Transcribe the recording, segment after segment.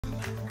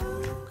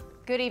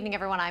Good evening,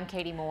 everyone. I'm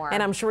Katie Moore.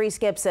 And I'm Sharice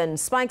Gibson.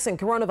 Spikes in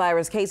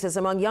coronavirus cases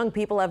among young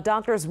people have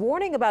doctors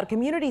warning about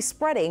community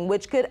spreading,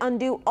 which could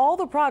undo all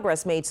the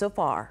progress made so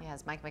far.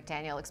 As Mike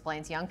McDaniel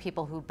explains, young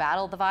people who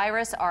battle the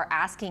virus are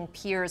asking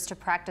peers to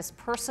practice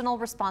personal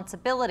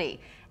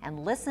responsibility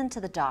and listen to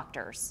the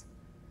doctors.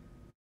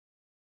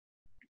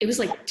 It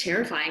was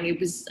terrifying. It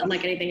was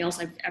unlike anything else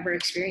I've ever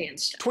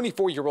experienced.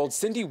 24-year-old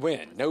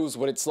Nguyen knows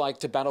what it's like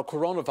to battle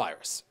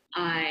coronavirus.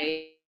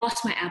 I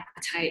lost my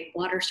appetite.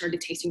 Water started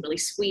tasting really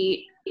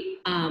sweet.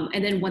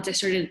 And then once I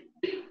started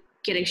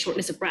getting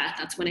shortness of breath,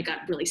 that's when it got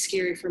really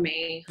scary for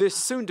me. This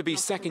soon-to-be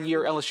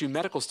second-year LSU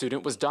medical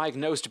student was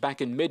diagnosed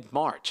back in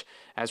mid-March.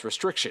 As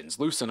restrictions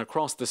loosen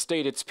across the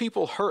state, it's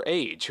people her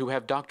age who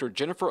have Dr.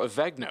 Jennifer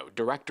Avegno,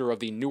 director of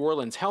the New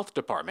Orleans Health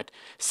Department,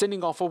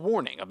 sending off a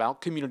warning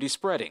about community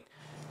spreading.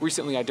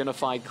 Recently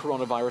identified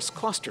coronavirus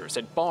clusters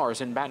at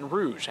bars in Baton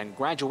Rouge and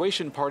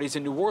graduation parties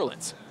in New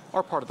Orleans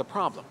are part of the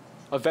problem.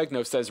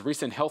 Avegno says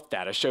recent health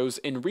data shows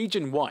in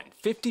Region 1,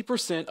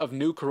 50% of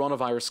new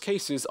coronavirus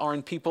cases are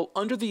in people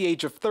under the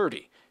age of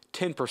 30.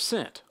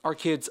 10% are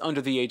kids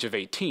under the age of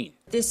 18.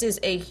 This is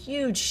a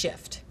huge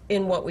shift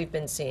in what we've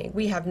been seeing.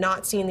 We have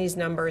not seen these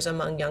numbers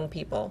among young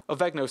people.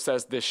 Avegno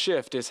says this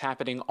shift is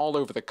happening all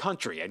over the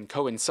country and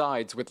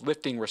coincides with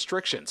lifting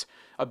restrictions,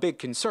 a big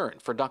concern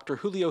for Dr.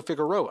 Julio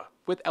Figueroa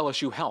with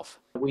LSU Health.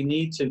 We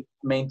need to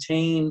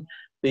maintain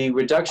the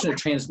reduction of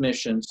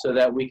transmission so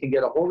that we can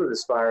get a hold of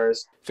this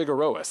virus.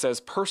 Figueroa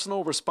says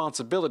personal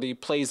responsibility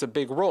plays a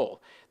big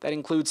role. That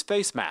includes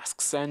face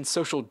masks and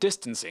social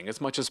distancing as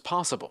much as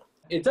possible.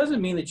 It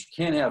doesn't mean that you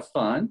can't have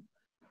fun.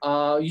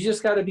 You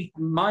just got to be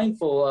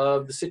mindful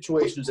of the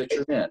situations that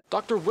you're in.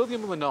 Dr.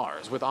 William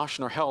Lenars with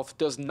Ochsner Health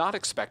does not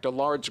expect a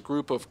large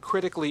group of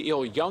critically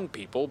ill young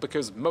people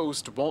because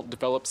most won't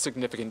develop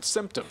significant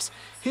symptoms.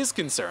 His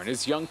concern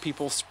is young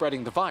people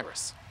spreading the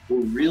virus.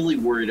 We're really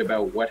worried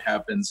about what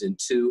happens in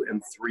 2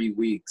 and 3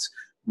 weeks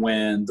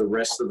when the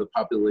rest of the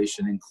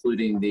population,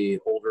 including the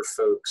older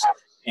folks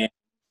and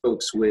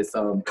folks with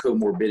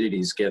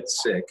comorbidities, get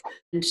sick.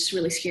 It's just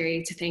really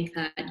scary to think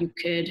that you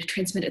could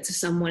transmit it to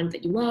someone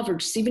that you love or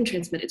just even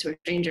transmit it to a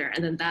stranger,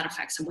 and then that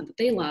affects someone that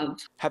they love.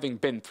 Having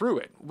been through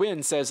it,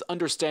 Nguyen says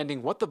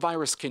understanding what the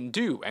virus can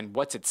do and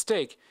what's at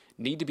stake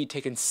need to be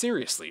taken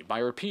seriously by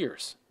her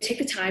peers. Take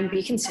the time,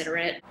 be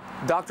considerate.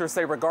 Doctors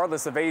say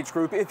regardless of age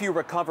group, if you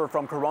recover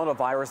from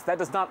coronavirus, that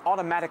does not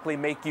automatically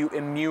make you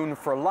immune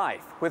for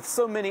life. With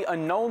so many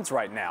unknowns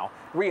right now,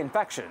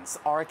 reinfections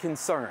are a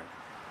concern.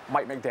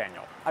 Mike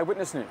McDaniel,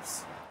 Eyewitness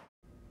News.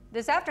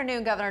 This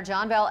afternoon, Governor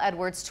John Bel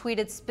Edwards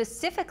tweeted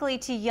specifically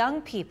to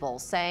young people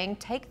saying,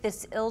 take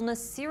this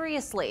illness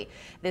seriously.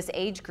 This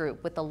age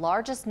group with the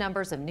largest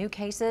numbers of new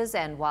cases,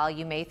 and while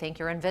you may think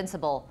you're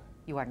invincible,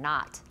 you are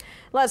not.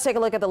 Let's take a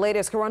look at the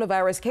latest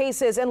coronavirus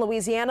cases in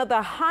Louisiana.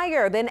 The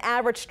higher than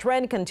average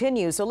trend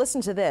continues. So listen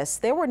to this.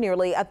 There were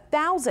nearly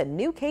 1,000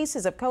 new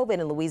cases of COVID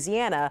in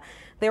Louisiana.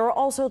 There were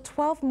also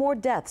 12 more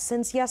deaths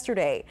since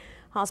yesterday.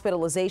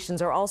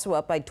 Hospitalizations are also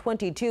up by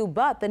 22,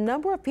 but the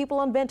number of people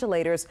on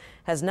ventilators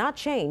has not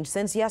changed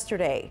since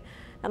yesterday.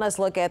 And let's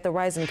look at the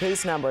rise in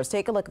case numbers.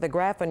 Take a look at the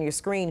graph on your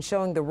screen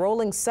showing the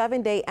rolling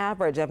 7-day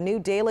average of new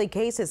daily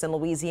cases in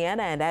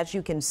Louisiana. And as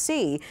you can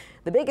see,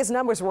 the biggest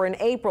numbers were in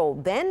April.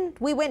 Then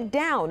we went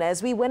down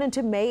as we went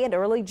into May and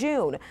early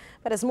June.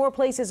 But as more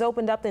places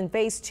opened up in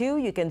phase 2,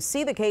 you can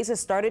see the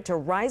cases started to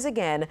rise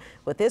again,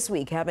 with this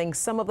week having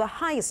some of the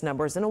highest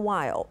numbers in a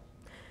while.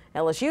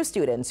 LSU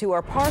students who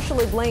are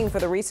partially blamed for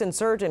the recent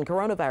surge in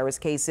coronavirus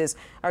cases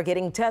are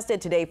getting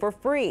tested today for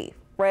free.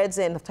 Fred's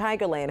in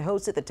Tigerland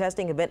hosted the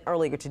testing event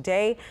earlier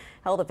today.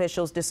 Health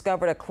officials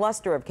discovered a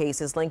cluster of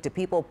cases linked to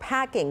people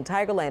packing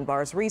Tigerland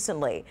bars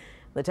recently.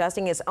 The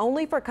testing is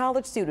only for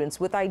college students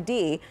with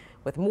ID.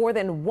 With more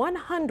than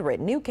 100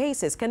 new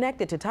cases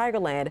connected to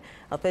Tigerland,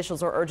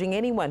 officials are urging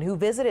anyone who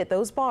visited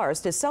those bars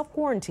to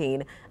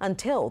self-quarantine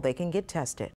until they can get tested.